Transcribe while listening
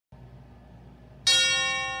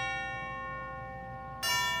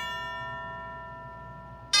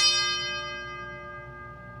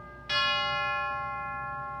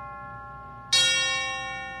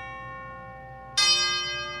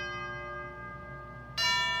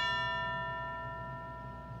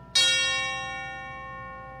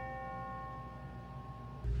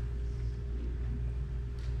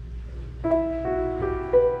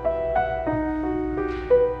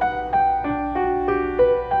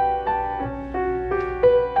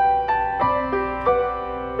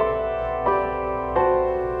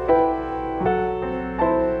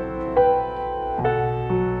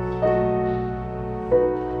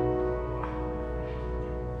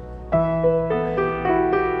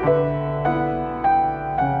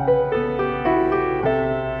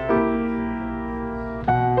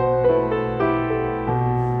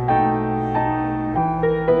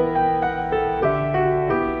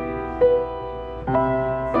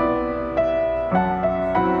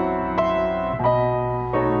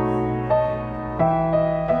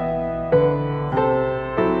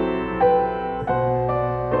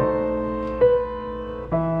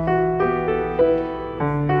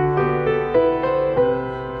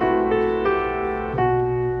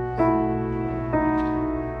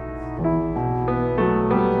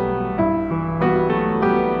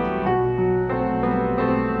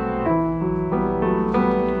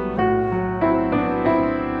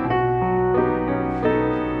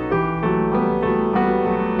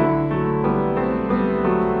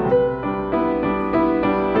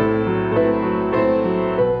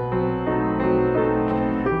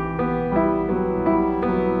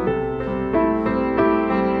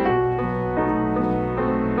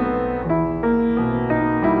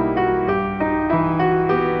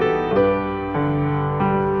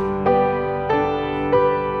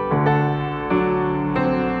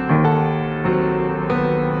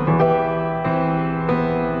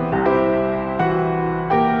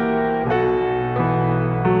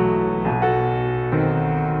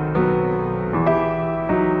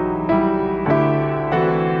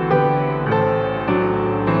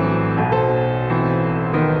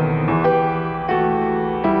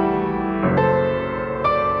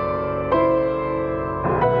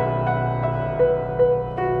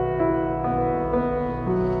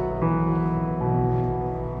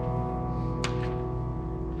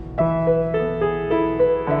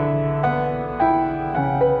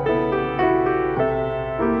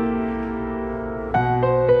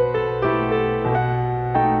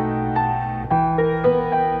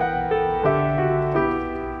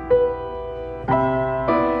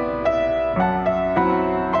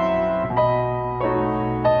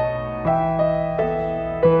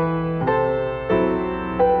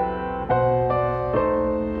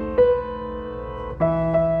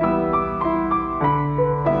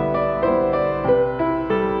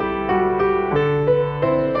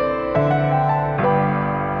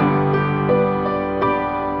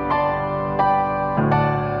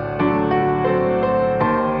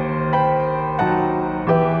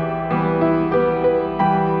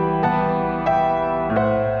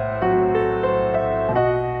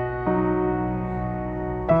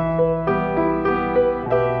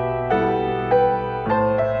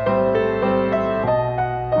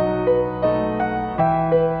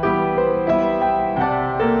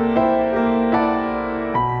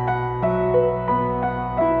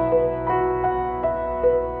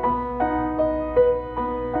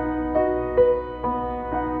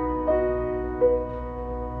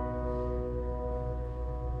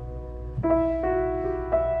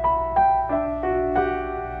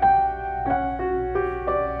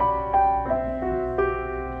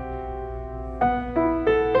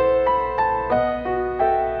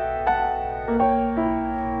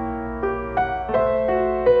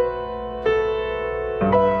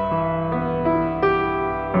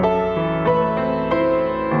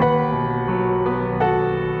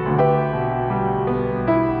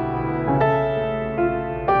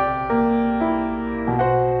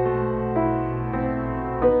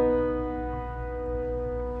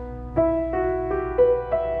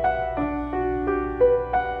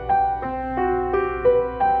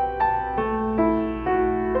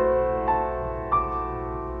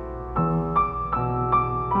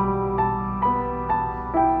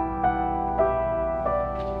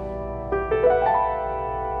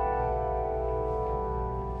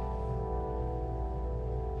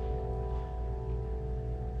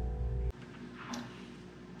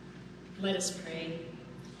Let us pray.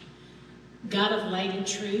 God of light and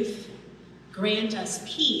truth, grant us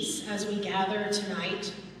peace as we gather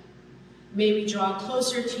tonight. May we draw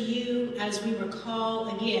closer to you as we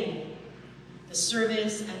recall again the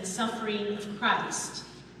service and suffering of Christ,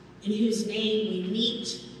 in whose name we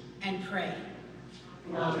meet and pray.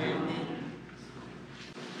 Amen. Amen.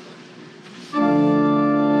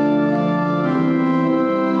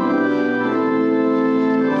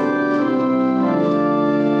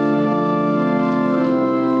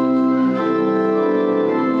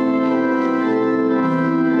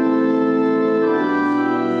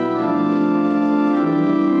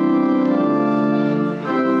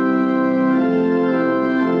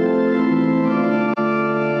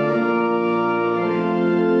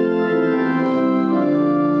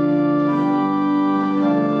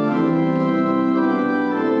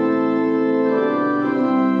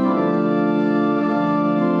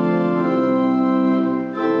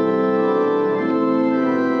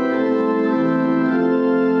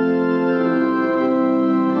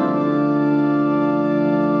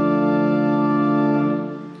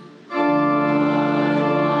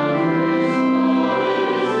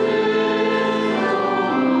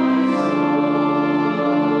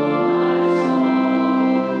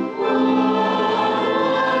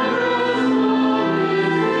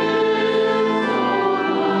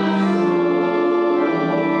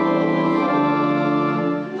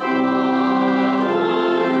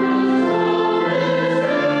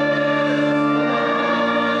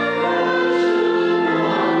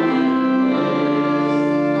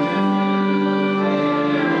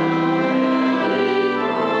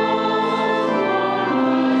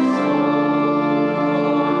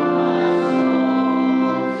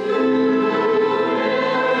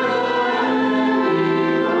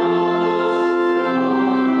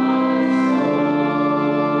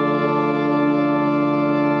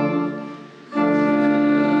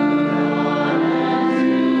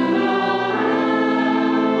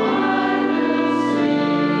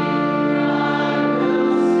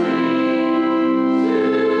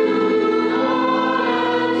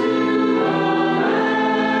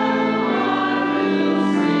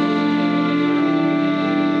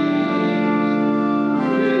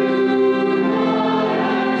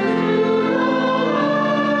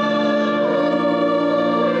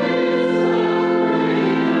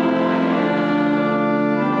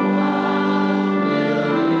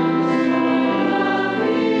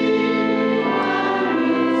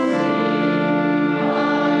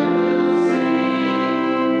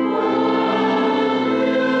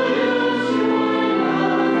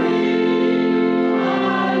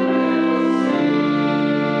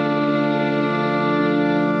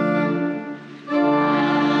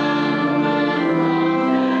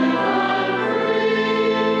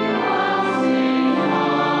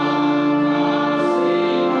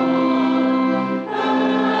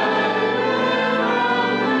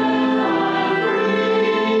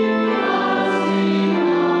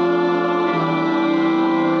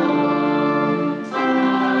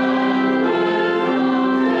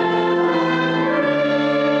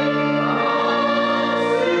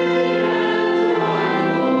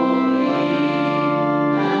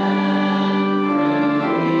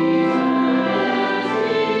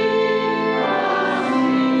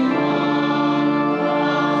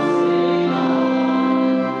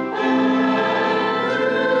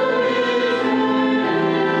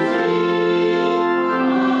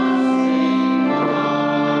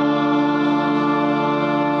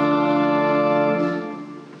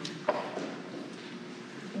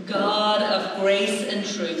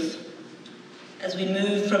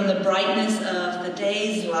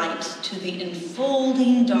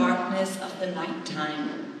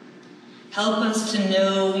 Help us to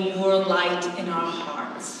know your light in our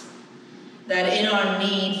hearts, that in our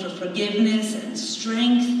need for forgiveness and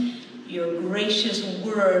strength, your gracious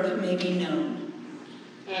word may be known.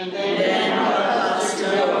 And then help us to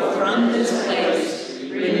go from this place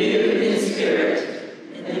renewed in spirit.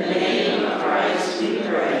 In the name of Christ we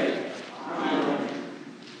pray. Amen.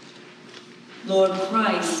 Lord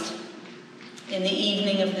Christ, in the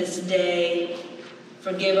evening of this day,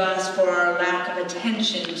 forgive us for our lack of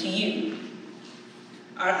attention to you,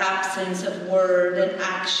 our absence of word and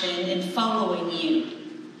action in following you,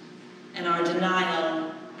 and our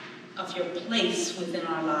denial of your place within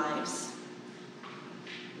our lives.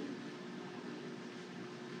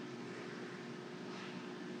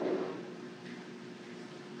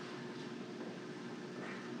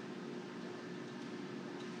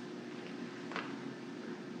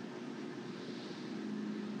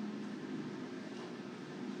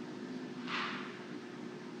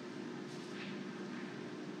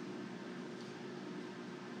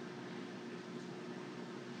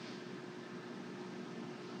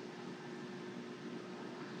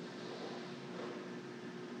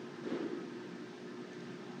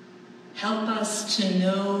 Help us to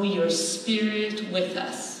know your Spirit with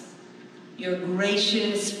us, your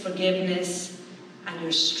gracious forgiveness, and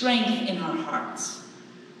your strength in our hearts,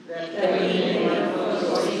 that we may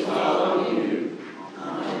fully follow you.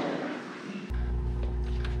 Amen.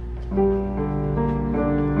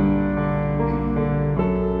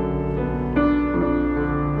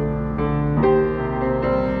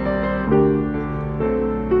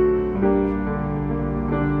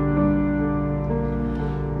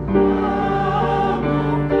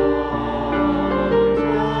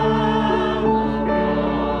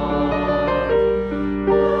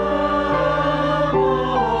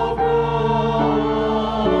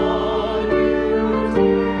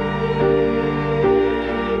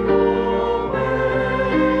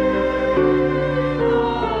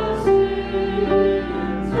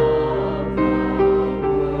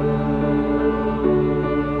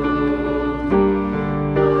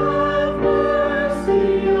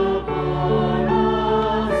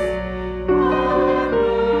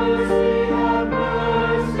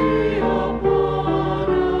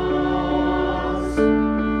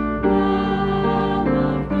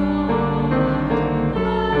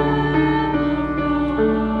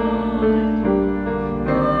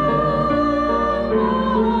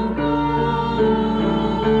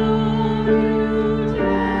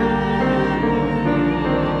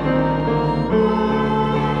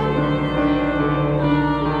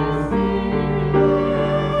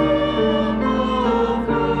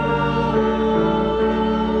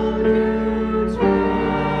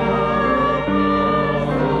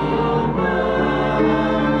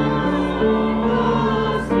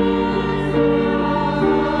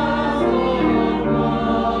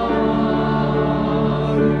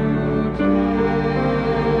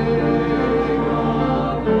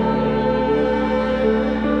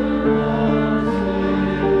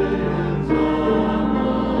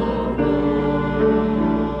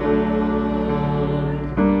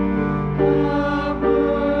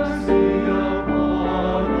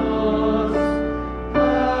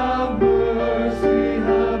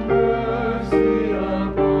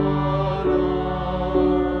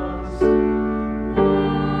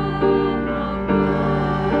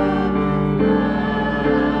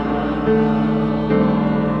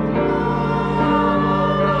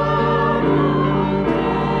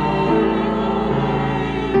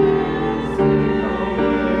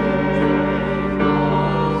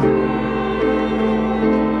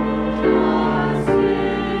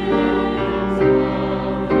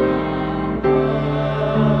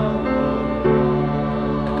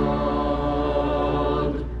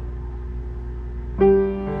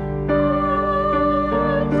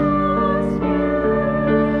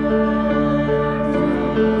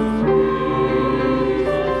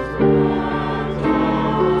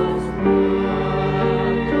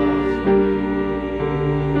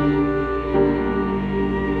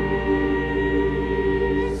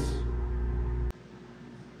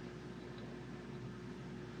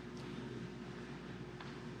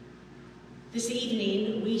 This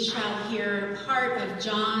evening, we shall hear part of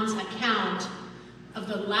John's account of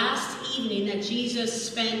the last evening that Jesus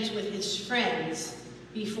spent with his friends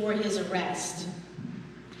before his arrest.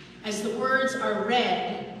 As the words are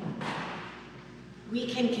read, we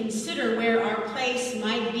can consider where our place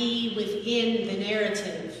might be within the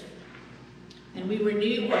narrative, and we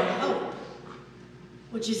renew our hope,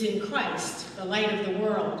 which is in Christ, the light of the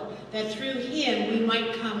world, that through him we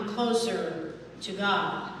might come closer to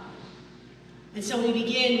God. And so we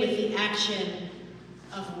begin with the action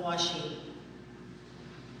of washing.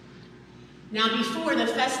 Now, before the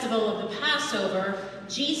festival of the Passover,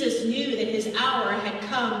 Jesus knew that his hour had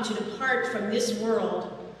come to depart from this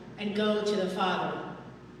world and go to the Father.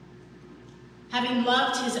 Having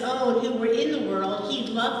loved his own who were in the world, he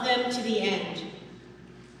loved them to the end.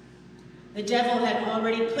 The devil had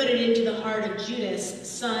already put it into the heart of Judas,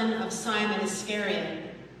 son of Simon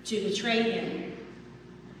Iscariot, to betray him.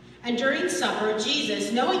 And during supper,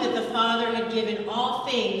 Jesus, knowing that the Father had given all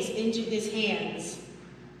things into his hands,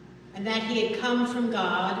 and that he had come from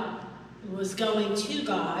God and was going to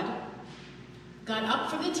God, got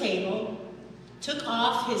up from the table, took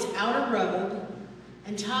off his outer robe,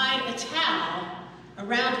 and tied a towel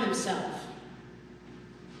around himself.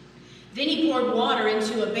 Then he poured water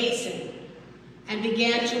into a basin and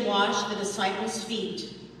began to wash the disciples'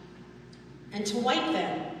 feet and to wipe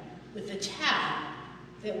them with the towel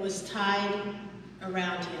that was tied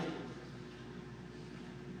around him.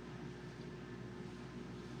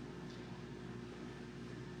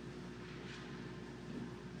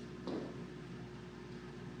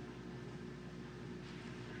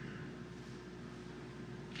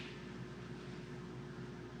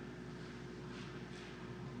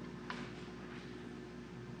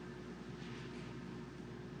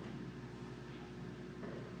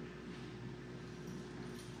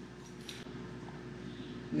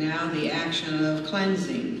 Now the action of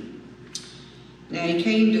cleansing. Now he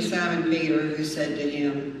came to Simon Peter, who said to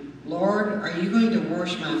him, Lord, are you going to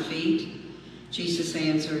wash my feet? Jesus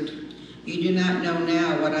answered, you do not know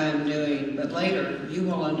now what I am doing, but later you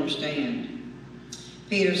will understand.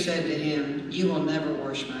 Peter said to him, you will never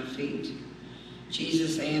wash my feet.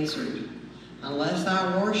 Jesus answered, unless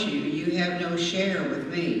I wash you, you have no share with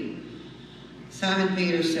me. Simon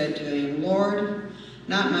Peter said to him, Lord,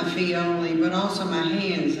 not my feet only, but also my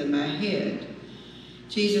hands and my head.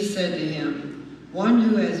 Jesus said to him, one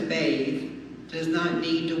who has bathed does not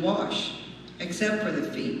need to wash, except for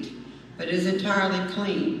the feet, but is entirely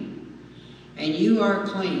clean. And you are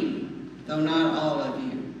clean, though not all of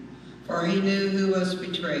you. For he knew who was to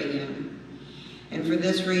betray him. And for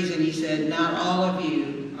this reason he said, not all of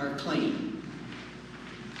you are clean.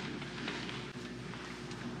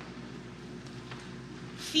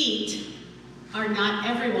 Feet are not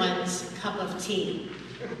everyone's cup of tea.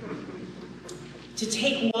 To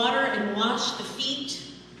take water and wash the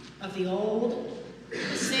feet of the old,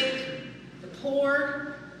 the sick, the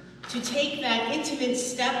poor, to take that intimate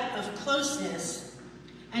step of closeness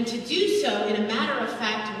and to do so in a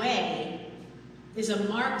matter-of-fact way is a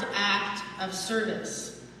marked act of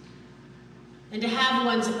service. And to have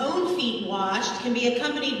one's own feet washed can be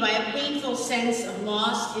accompanied by a painful sense of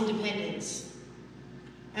lost independence,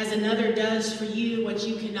 as another does for you what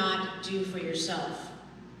you cannot do for yourself.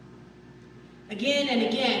 Again and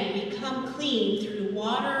again, we come clean through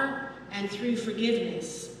water and through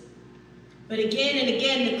forgiveness. But again and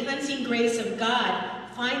again, the cleansing grace of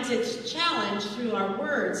God finds its challenge through our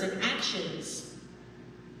words and actions,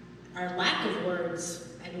 our lack of words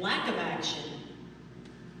and lack of action.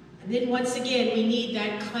 And then once again, we need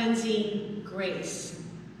that cleansing grace.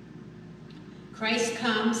 Christ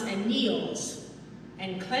comes and kneels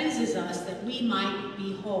and cleanses us that we might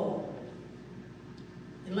be whole.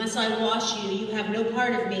 Unless I wash you, you have no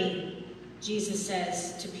part of me, Jesus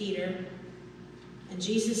says to Peter. And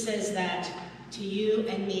Jesus says that to you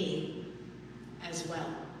and me as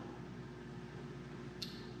well.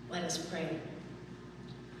 Let us pray.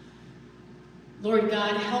 Lord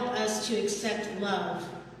God, help us to accept love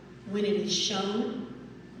when it is shown,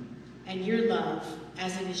 and your love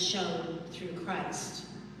as it is shown through Christ.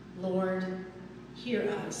 Lord, hear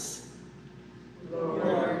us.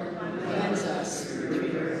 Lord, cleanse us through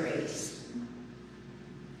your grace.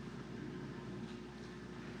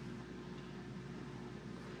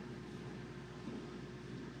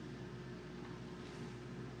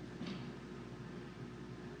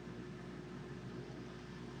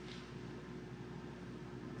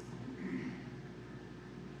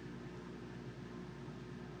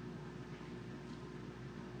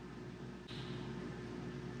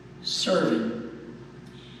 Servant.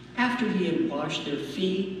 After he had washed their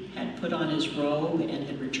feet, had put on his robe, and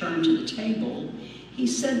had returned to the table, he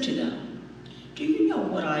said to them, do you know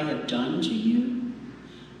what I have done to you?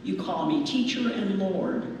 You call me teacher and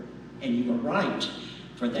Lord, and you are right,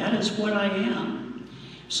 for that is what I am.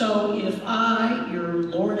 So if I, your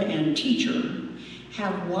Lord and teacher,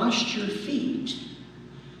 have washed your feet,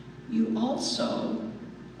 you also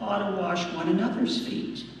ought to wash one another's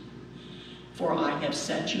feet. For I have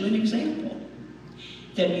set you an example,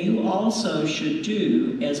 that you also should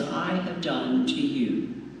do as I have done to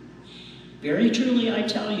you. Very truly I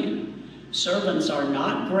tell you, servants are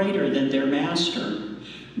not greater than their master,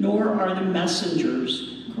 nor are the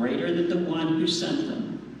messengers greater than the one who sent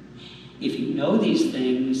them. If you know these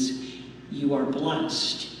things, you are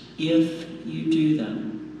blessed if you do them.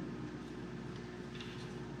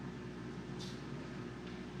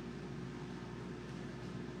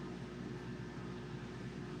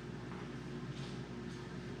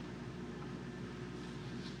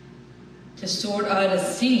 To sort out a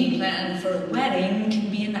seating plan for a wedding can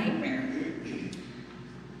be a nightmare.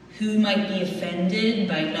 Who might be offended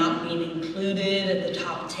by not being included at the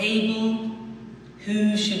top table?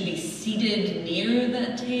 Who should be seated near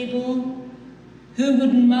that table? Who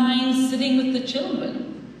wouldn't mind sitting with the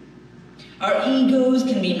children? Our egos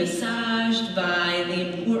can be massaged by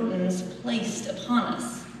the importance placed upon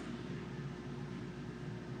us.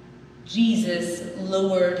 Jesus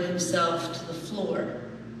lowered himself to the floor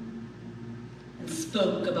and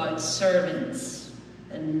spoke about servants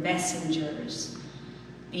and messengers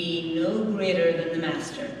being no greater than the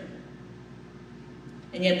master.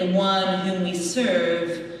 And yet the one whom we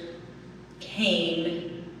serve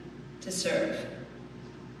came to serve.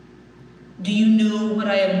 Do you know what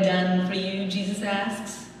I have done for you? Jesus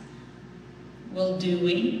asks. Well, do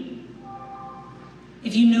we?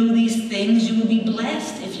 If you know these things, you will be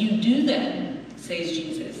blessed if you do them, says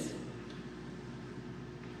Jesus.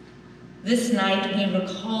 This night we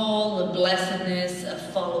recall the blessedness of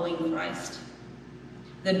following Christ.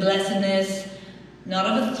 The blessedness not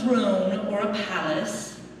of a throne or a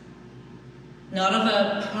palace, not of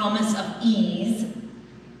a promise of ease,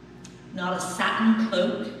 not a satin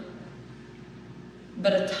cloak,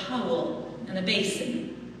 but a towel and a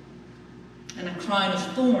basin, and a crown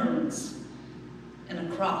of thorns and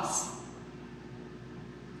a cross.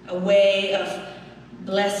 A way of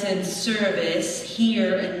blessed service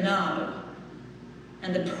here and now,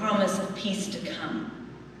 and the promise of peace to come.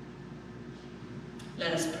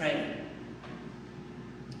 Let us pray.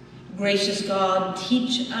 Gracious God,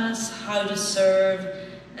 teach us how to serve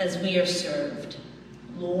as we are served.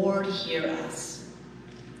 Lord, hear us.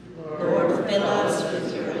 Lord, fill us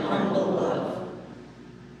with your humble love.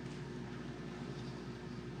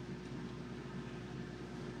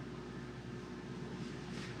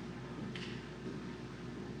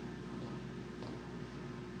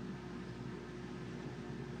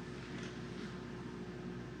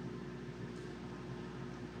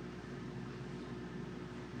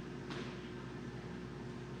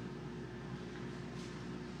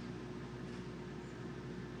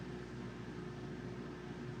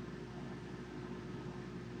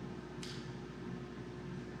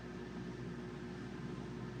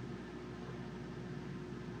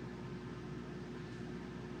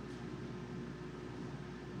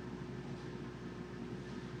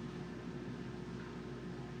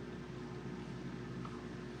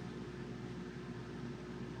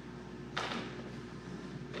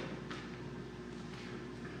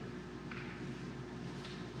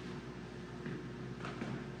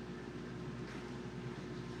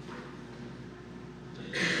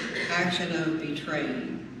 Action of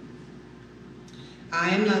betraying. I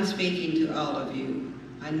am not speaking to all of you.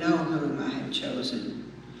 I know whom I have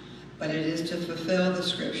chosen, but it is to fulfill the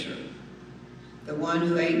scripture. The one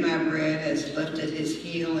who ate my bread has lifted his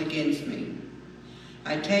heel against me.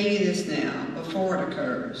 I tell you this now, before it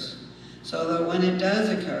occurs, so that when it does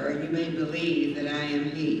occur, you may believe that I am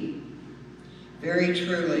he. Very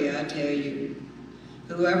truly, I tell you,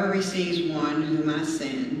 whoever receives one whom I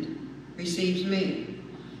send, receives me.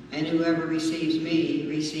 And whoever receives me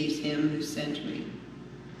receives him who sent me.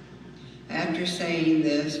 After saying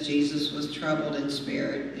this, Jesus was troubled in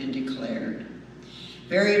spirit and declared,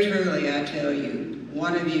 Very truly, I tell you,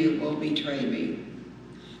 one of you will betray me.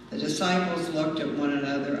 The disciples looked at one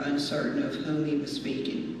another, uncertain of whom he was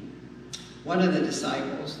speaking. One of the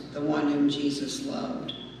disciples, the one whom Jesus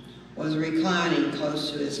loved, was reclining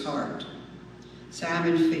close to his heart.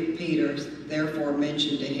 Simon Peter therefore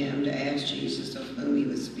mentioned to him to ask Jesus of whom he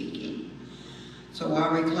was speaking. So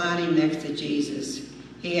while reclining next to Jesus,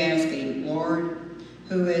 he asked him, Lord,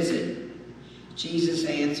 who is it? Jesus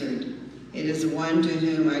answered, It is the one to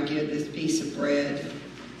whom I give this piece of bread,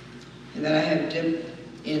 and that I have dipped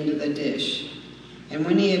into the dish. And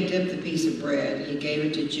when he had dipped the piece of bread, he gave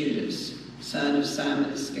it to Judas, son of Simon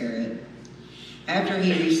Iscariot. After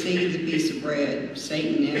he received the piece of bread,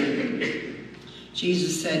 Satan entered him.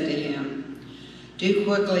 Jesus said to him, Do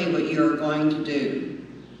quickly what you are going to do.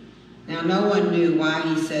 Now no one knew why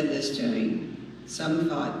he said this to him. Some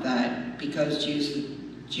thought that because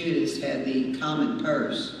Judas had the common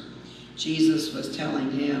purse, Jesus was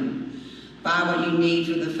telling him, Buy what you need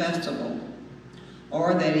for the festival,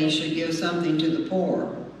 or that he should give something to the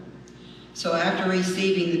poor. So after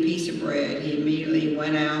receiving the piece of bread, he immediately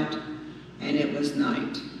went out, and it was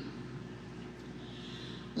night.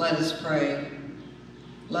 Let us pray.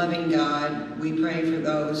 Loving God, we pray for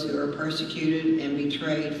those who are persecuted and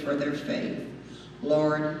betrayed for their faith.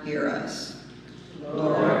 Lord, hear us.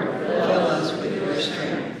 Lord, fill us with your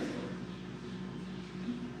strength.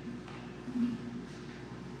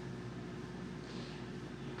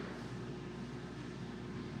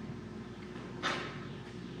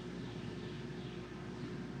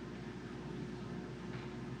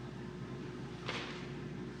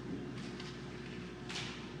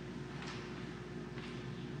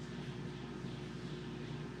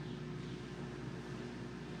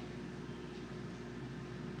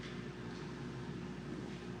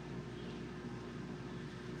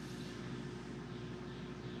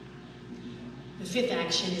 The fifth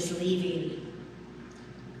action is leaving.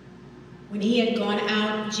 When he had gone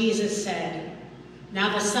out, Jesus said,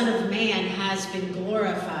 Now the Son of Man has been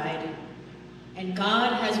glorified, and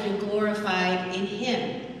God has been glorified in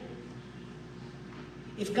him.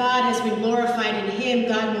 If God has been glorified in him,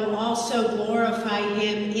 God will also glorify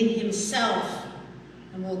him in himself,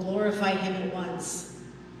 and will glorify him at once.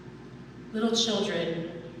 Little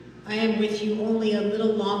children, I am with you only a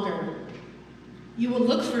little longer. You will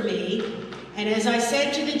look for me, and as I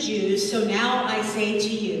said to the Jews, so now I say to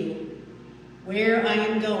you, Where I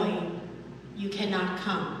am going, you cannot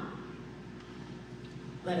come.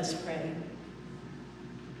 Let us pray.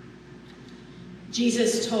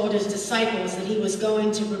 Jesus told his disciples that he was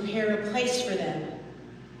going to prepare a place for them.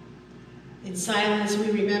 In silence,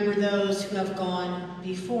 we remember those who have gone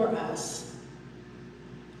before us,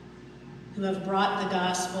 who have brought the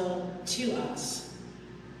gospel to us,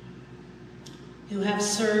 who have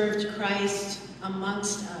served Christ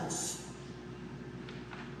amongst us,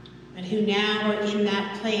 and who now are in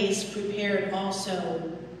that place prepared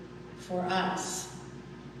also for us.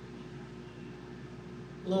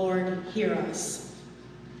 Lord, hear us.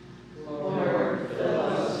 Lord, fill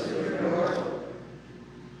us with your glory.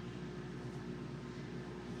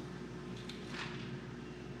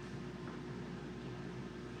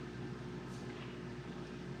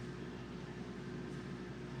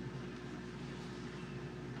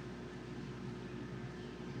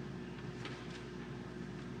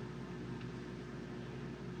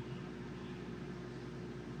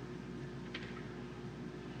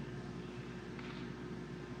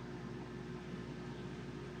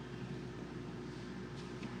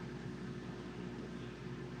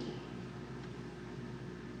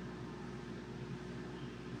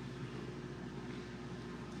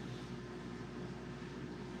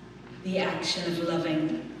 The action of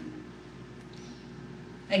loving.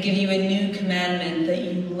 I give you a new commandment, that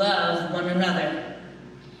you love one another.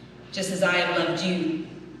 Just as I have loved you,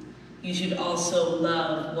 you should also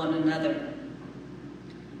love one another.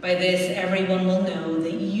 By this, everyone will know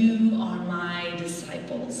that you are my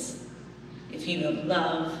disciples, if you have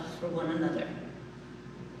love for one another.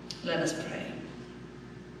 Let us pray.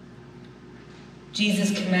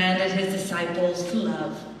 Jesus commanded his disciples to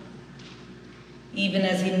love, even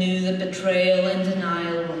as he knew that betrayal and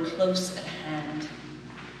denial were close at hand.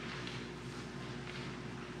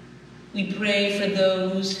 We pray for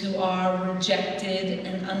those who are rejected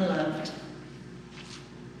and unloved.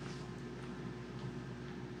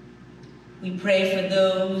 We pray for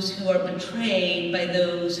those who are betrayed by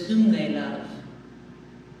those whom they love.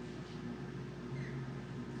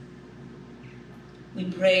 We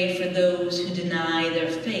pray for those who deny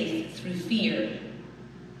their faith through fear.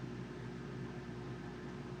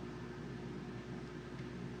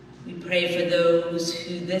 We pray for those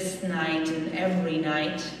who this night and every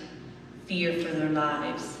night fear for their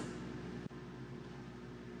lives.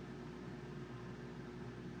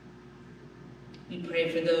 We pray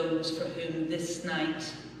for those for whom this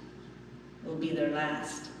night will be their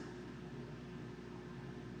last.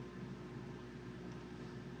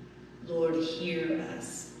 Lord, hear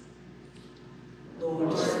us.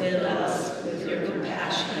 Lord, fill us with your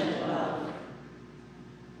compassionate love.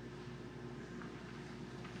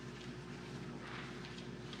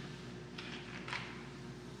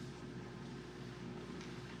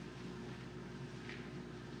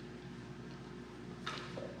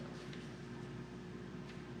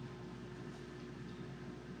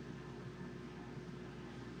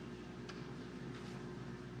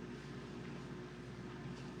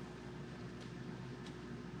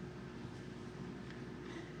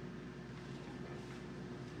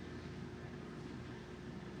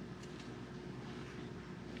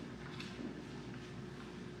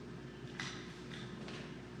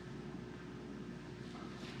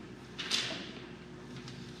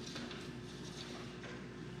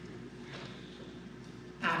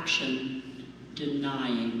 Action,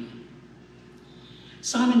 denying.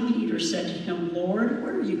 Simon Peter said to him, Lord,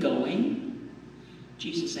 where are you going?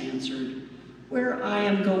 Jesus answered, where I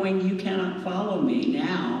am going, you cannot follow me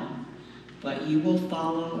now, but you will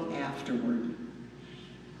follow afterward.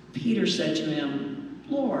 Peter said to him,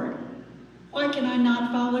 Lord, why can I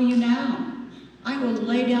not follow you now? I will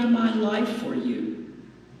lay down my life for you.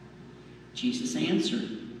 Jesus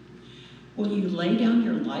answered, will you lay down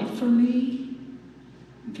your life for me?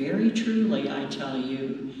 Very truly, I tell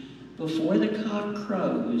you, before the cock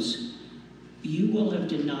crows, you will have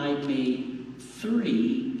denied me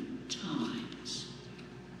 3 times.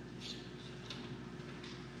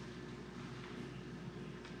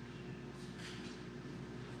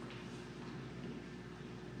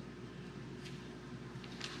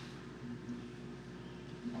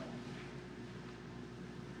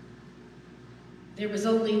 There was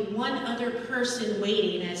only one other person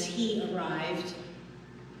waiting as he arrived.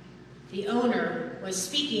 The owner was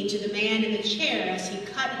speaking to the man in the chair as he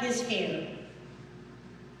cut his hair.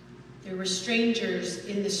 There were strangers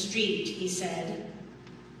in the street, he said.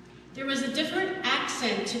 There was a different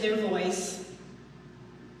accent to their voice,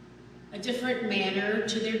 a different manner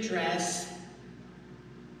to their dress.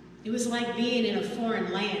 It was like being in a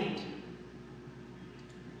foreign land.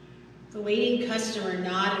 The waiting customer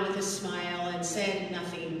nodded with a smile and said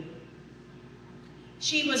nothing.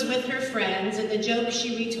 She was with her friends, and the joke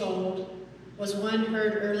she retold was one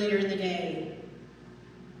heard earlier in the day.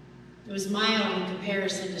 It was mild in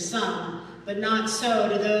comparison to some, but not so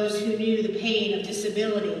to those who knew the pain of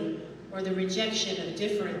disability or the rejection of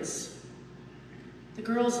difference. The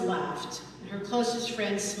girls laughed, and her closest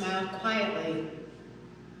friends smiled quietly,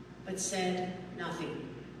 but said nothing.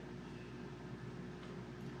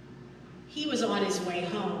 He was on his way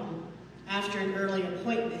home after an early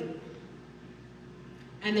appointment,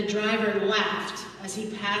 and the driver laughed as he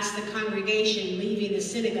passed the congregation leaving the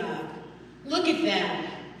synagogue. "Look at them,"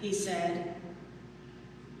 he said.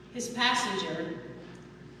 His passenger,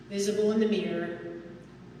 visible in the mirror,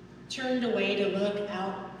 turned away to look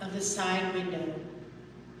out of the side window,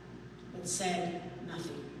 but said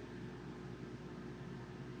nothing.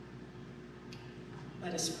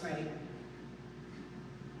 Let us pray.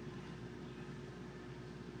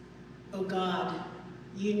 Oh God,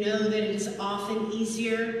 you know that it is often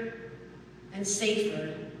easier and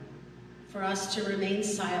safer for us to remain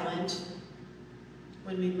silent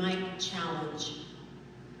when we might challenge,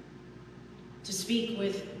 to speak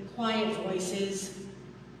with quiet voices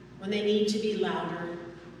when they need to be louder.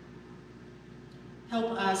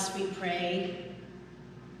 Help us, we pray.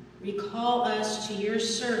 Recall us to your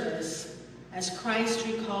service as Christ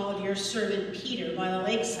recalled your servant Peter by the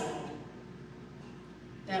lakeside,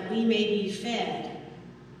 that we may be fed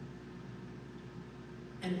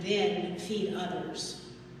and then feed others.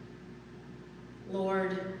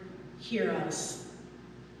 Lord, hear us.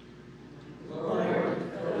 Lord,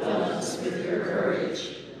 fill us with your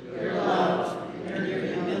courage, your love, and your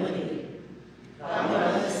humility. Help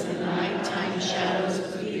us in the nighttime shadows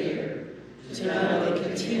of fear to know the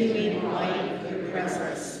continuing light of your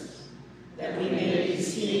presence, that we may be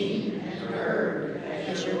seen and heard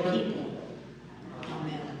as your people.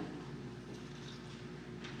 Amen.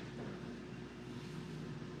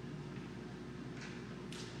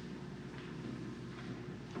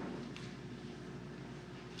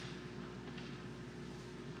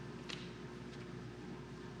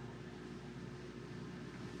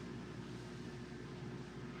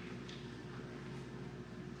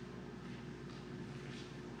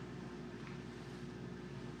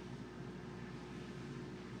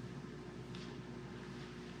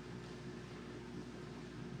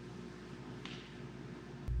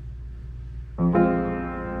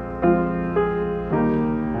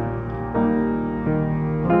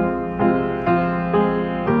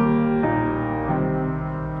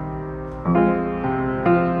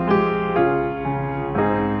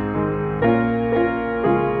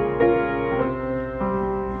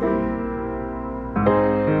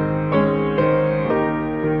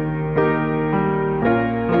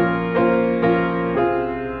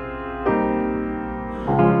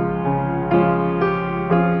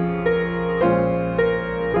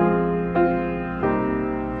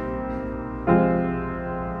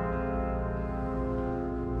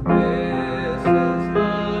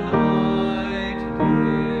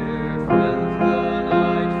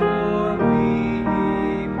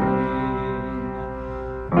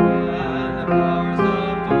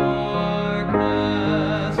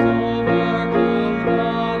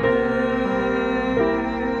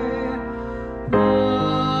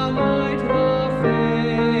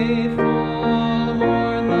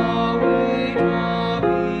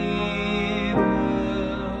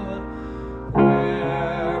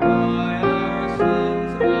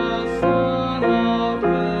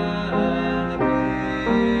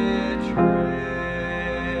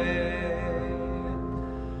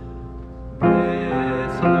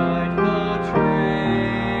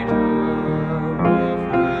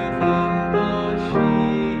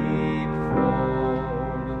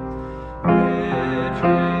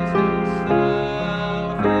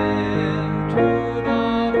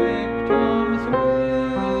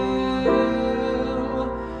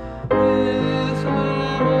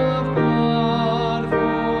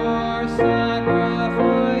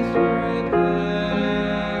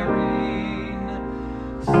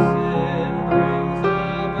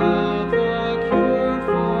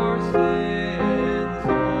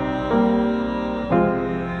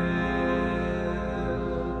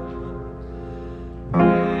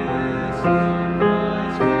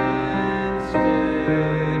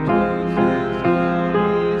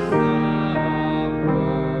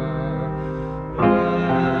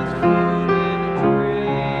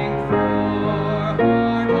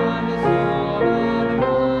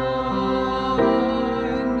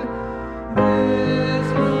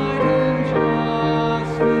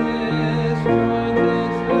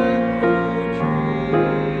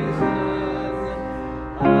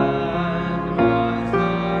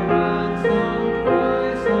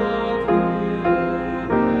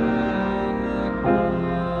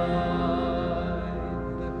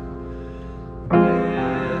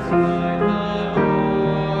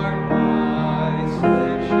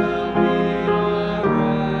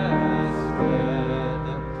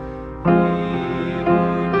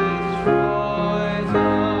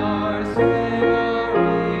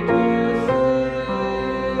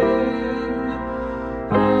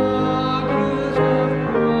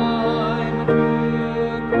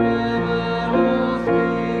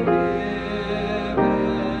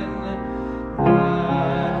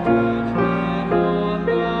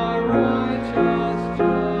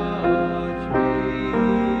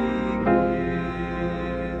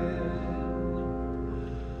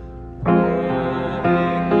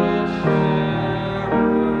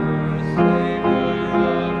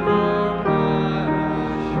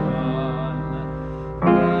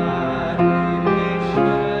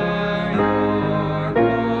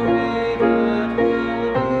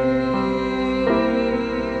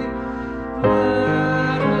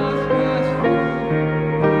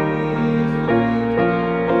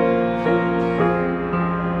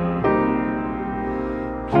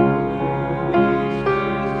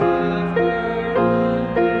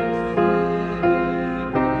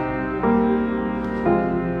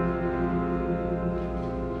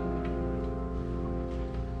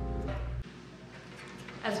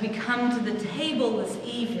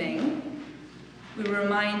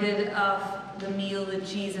 the meal that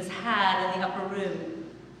Jesus had in the upper room.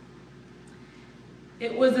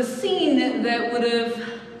 It was a scene that would have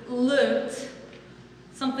looked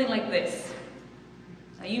something like this.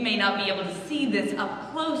 Now, you may not be able to see this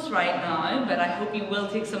up close right now, but I hope you will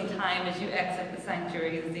take some time as you exit the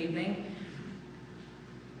sanctuary this evening.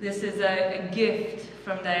 This is a gift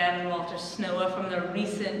from Diane and Walter Snowa from their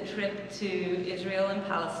recent trip to Israel and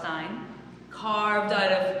Palestine, carved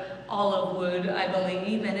out of olive wood, I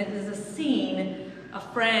believe, and it is a scene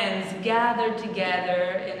of friends gathered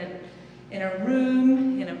together in a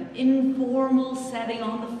room, in an informal setting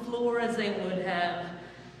on the floor as they would have.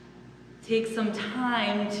 Take some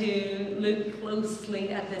time to look closely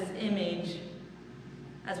at this image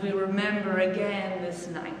as we remember again this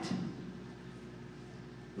night.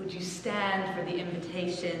 Would you stand for the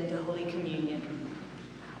invitation to Holy Communion?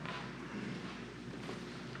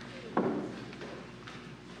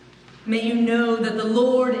 May you know that the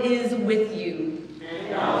Lord is with you.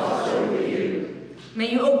 And also with you.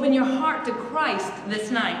 May you open your heart to Christ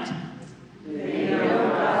this night. May you know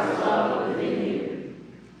God's love within you.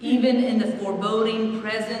 Even in the foreboding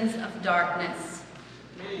presence of darkness.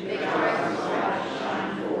 May Christ's light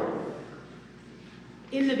shine forth.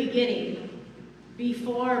 In the beginning,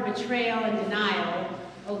 before betrayal and denial,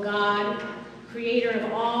 O God, creator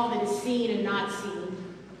of all that is seen and not seen,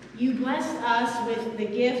 you blessed us with the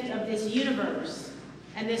gift of this universe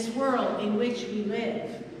and this world in which we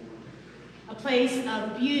live. A place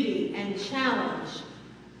of beauty and challenge,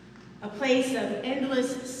 a place of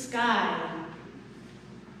endless sky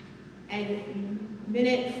and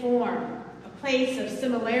minute form, a place of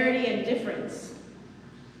similarity and difference.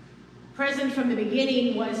 Present from the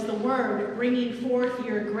beginning was the Word, bringing forth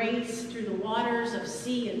your grace through the waters of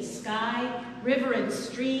sea and sky, river and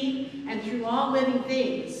stream, and through all living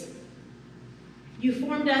things. You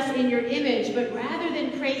formed us in your image, but rather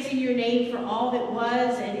than praising your name for all that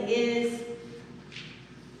was and is,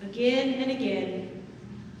 again and again,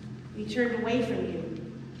 we turned away from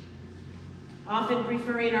you, often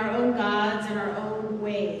preferring our own gods and our own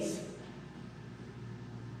ways.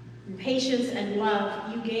 In patience and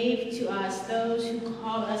love, you gave to us those who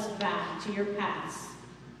called us back to your paths.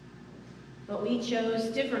 But we chose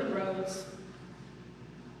different roads.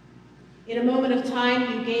 In a moment of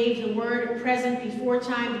time, you gave the Word present before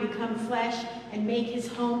time to become flesh and make his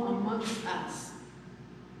home amongst us.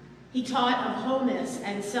 He taught of wholeness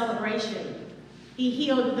and celebration. He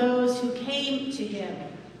healed those who came to him.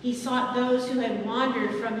 He sought those who had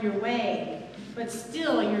wandered from your way, but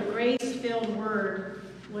still your grace-filled word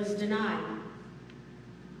was denied.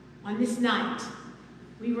 On this night,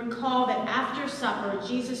 we recall that after supper,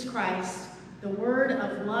 Jesus Christ, the word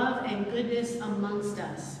of love and goodness amongst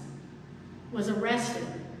us, was arrested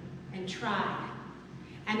and tried,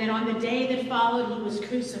 and that on the day that followed, he was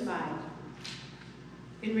crucified.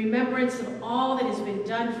 In remembrance of all that has been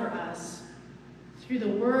done for us, through the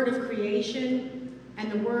word of creation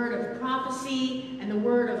and the word of prophecy and the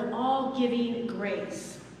word of all giving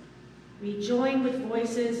grace, we join with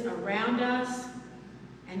voices around us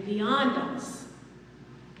and beyond us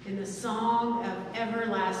in the song of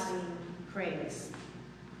everlasting praise.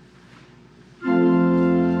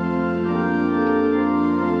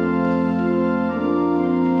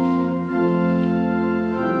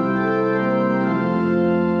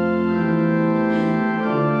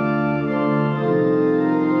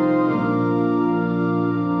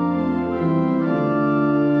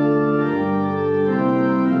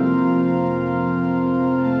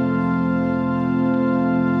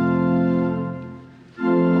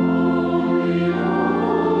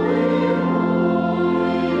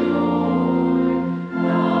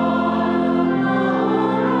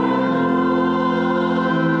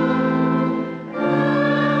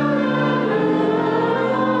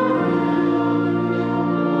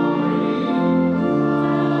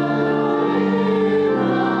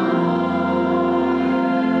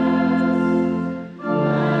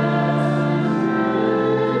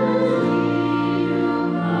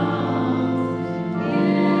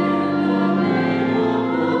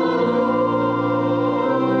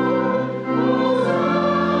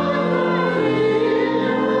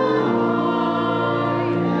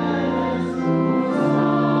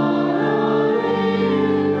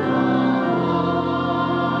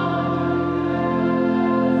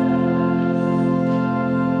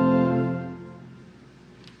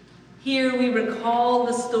 Here we recall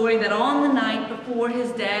the story that on the night before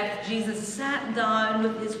his death, Jesus sat down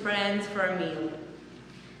with his friends for a meal.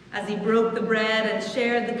 As he broke the bread and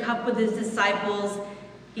shared the cup with his disciples,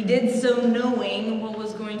 he did so knowing what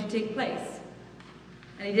was going to take place.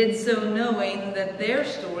 And he did so knowing that their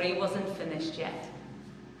story wasn't finished yet.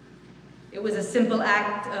 It was a simple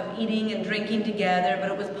act of eating and drinking together,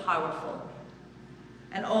 but it was powerful.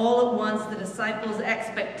 And all at once, the disciples'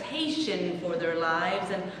 expectation for their lives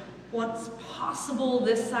and what's possible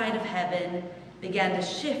this side of heaven began to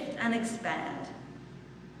shift and expand.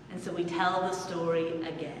 And so we tell the story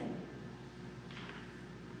again.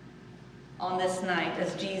 On this night,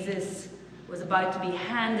 as Jesus was about to be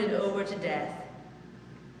handed over to death,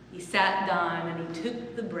 he sat down and he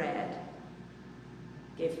took the bread,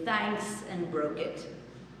 gave thanks and broke it,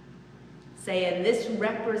 saying, "This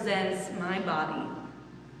represents my body,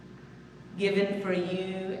 given for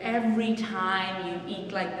you every time you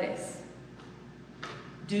eat like this.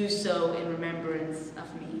 Do so in remembrance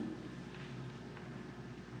of me."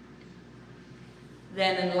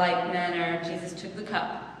 Then in like manner, Jesus took the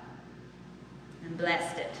cup and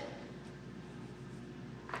blessed it,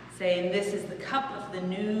 saying, "This is the cup of the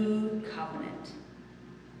new covenant,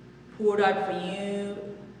 poured out for you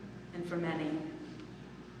and for many.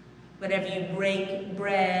 Whenever you break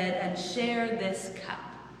bread and share this cup,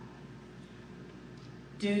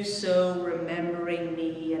 do so remembering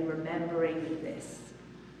me and remembering this.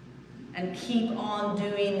 And keep on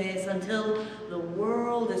doing this until the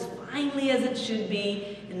world is finally as it should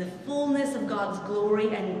be, in the fullness of God's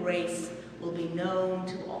glory and grace will be known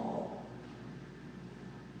to all."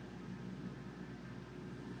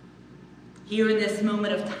 Here in this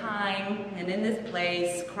moment of time and in this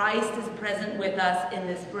place, Christ is present with us in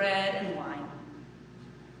this bread and wine.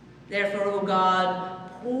 Therefore, O God,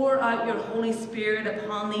 pour out your Holy Spirit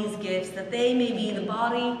upon these gifts, that they may be the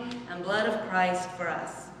body and blood of Christ for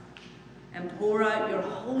us. And pour out your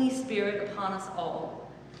Holy Spirit upon us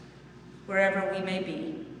all, wherever we may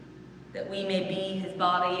be, that we may be his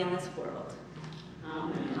body in this world.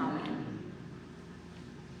 Amen. Amen.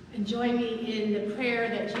 And join me in the prayer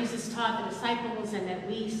that Jesus taught the disciples and that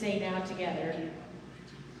we say now together.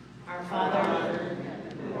 Our Father,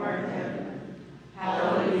 who art in heaven,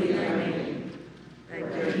 hallowed be thy name. Thy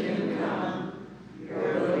Thy kingdom come,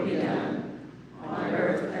 your will be done, on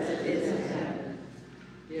earth as it is in heaven.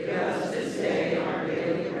 Give us this day our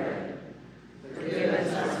daily bread. Forgive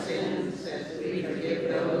us our sins as we forgive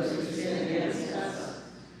those who sin against us.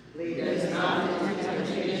 Lead us not into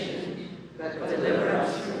temptation, but deliver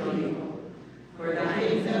us from evil. For the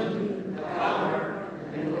kingdom, the power,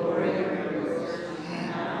 and glory are yours,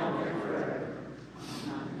 now and forever.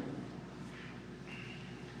 Amen.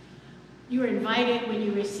 you are invited when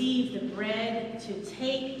you receive the bread to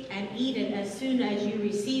take and eat it as soon as you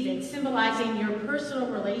receive it, symbolizing your personal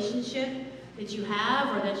relationship that you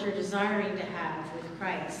have or that you're desiring to have with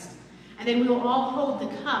Christ. And then we will all hold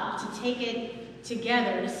the cup to take it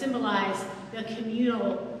together to symbolize the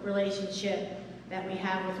communal relationship that we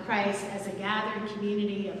have with Christ as a gathered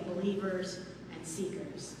community of believers and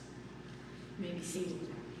seekers. You may be seated.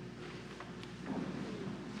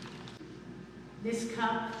 This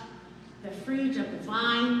cup, the fruit of the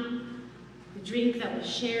vine, the drink that was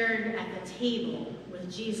shared at the table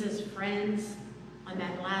with Jesus' friends on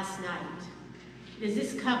that last night. It is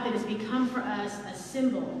this cup that has become for us a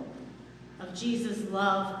symbol of Jesus'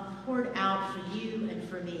 love poured out for you and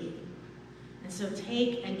for me. And so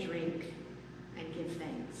take and drink and give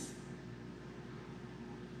thanks.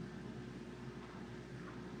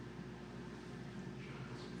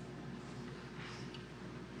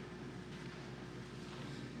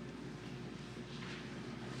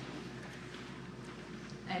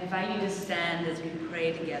 I invite you to stand as we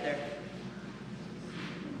pray together.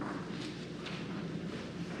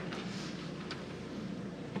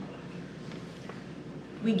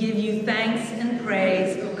 We give you thanks and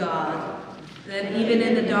praise, O God, that even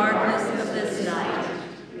in the darkness of this night,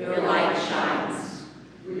 your light shines.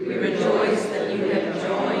 We rejoice that you have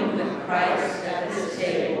joined with Christ at this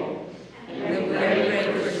table, and that we are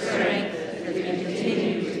praying for strength as we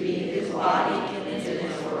continue to be his body in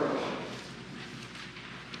this world.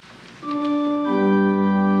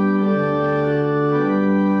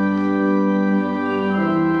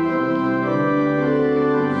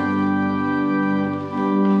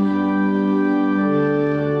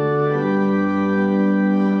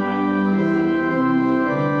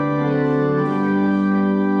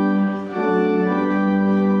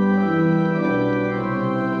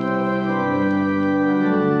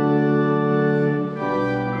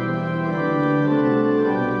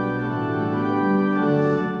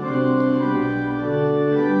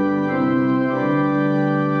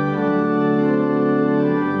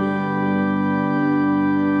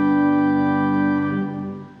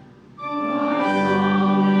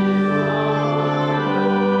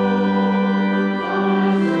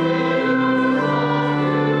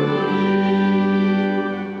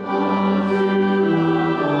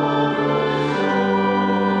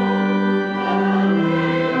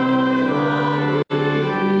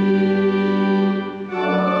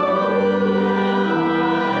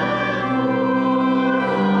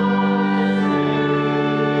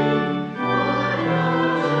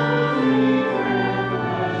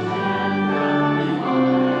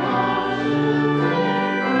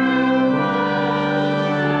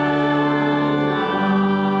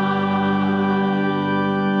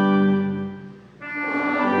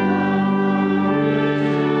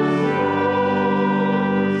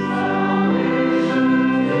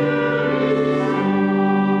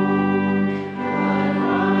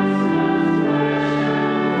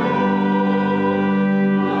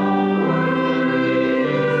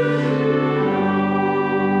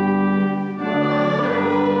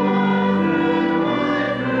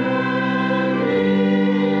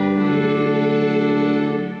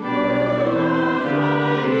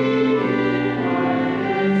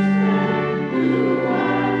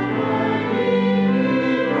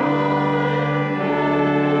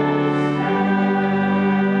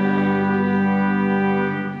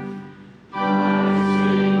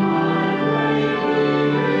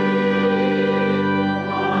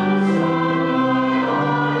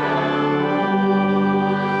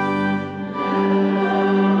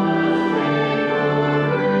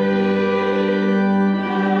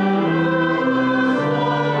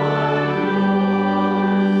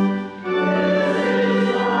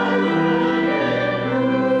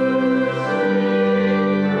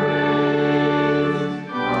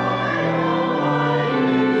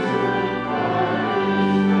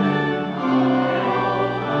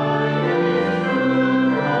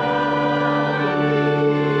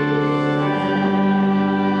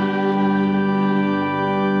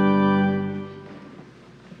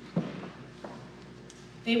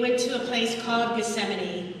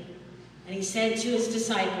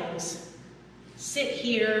 Sit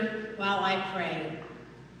here while I pray."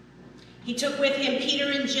 He took with him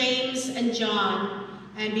Peter and James and John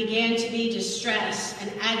and began to be distressed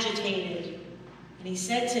and agitated. And he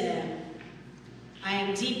said to them, "I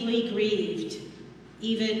am deeply grieved,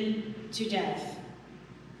 even to death.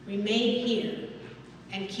 Remain here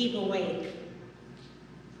and keep awake."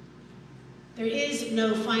 There is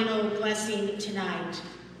no final blessing tonight,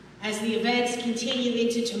 as the events continue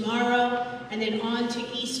into tomorrow and then on to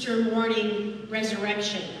Easter morning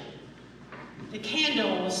resurrection. The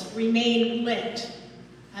candles remain lit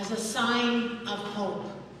as a sign of hope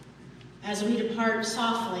as we depart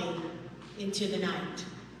softly into the night.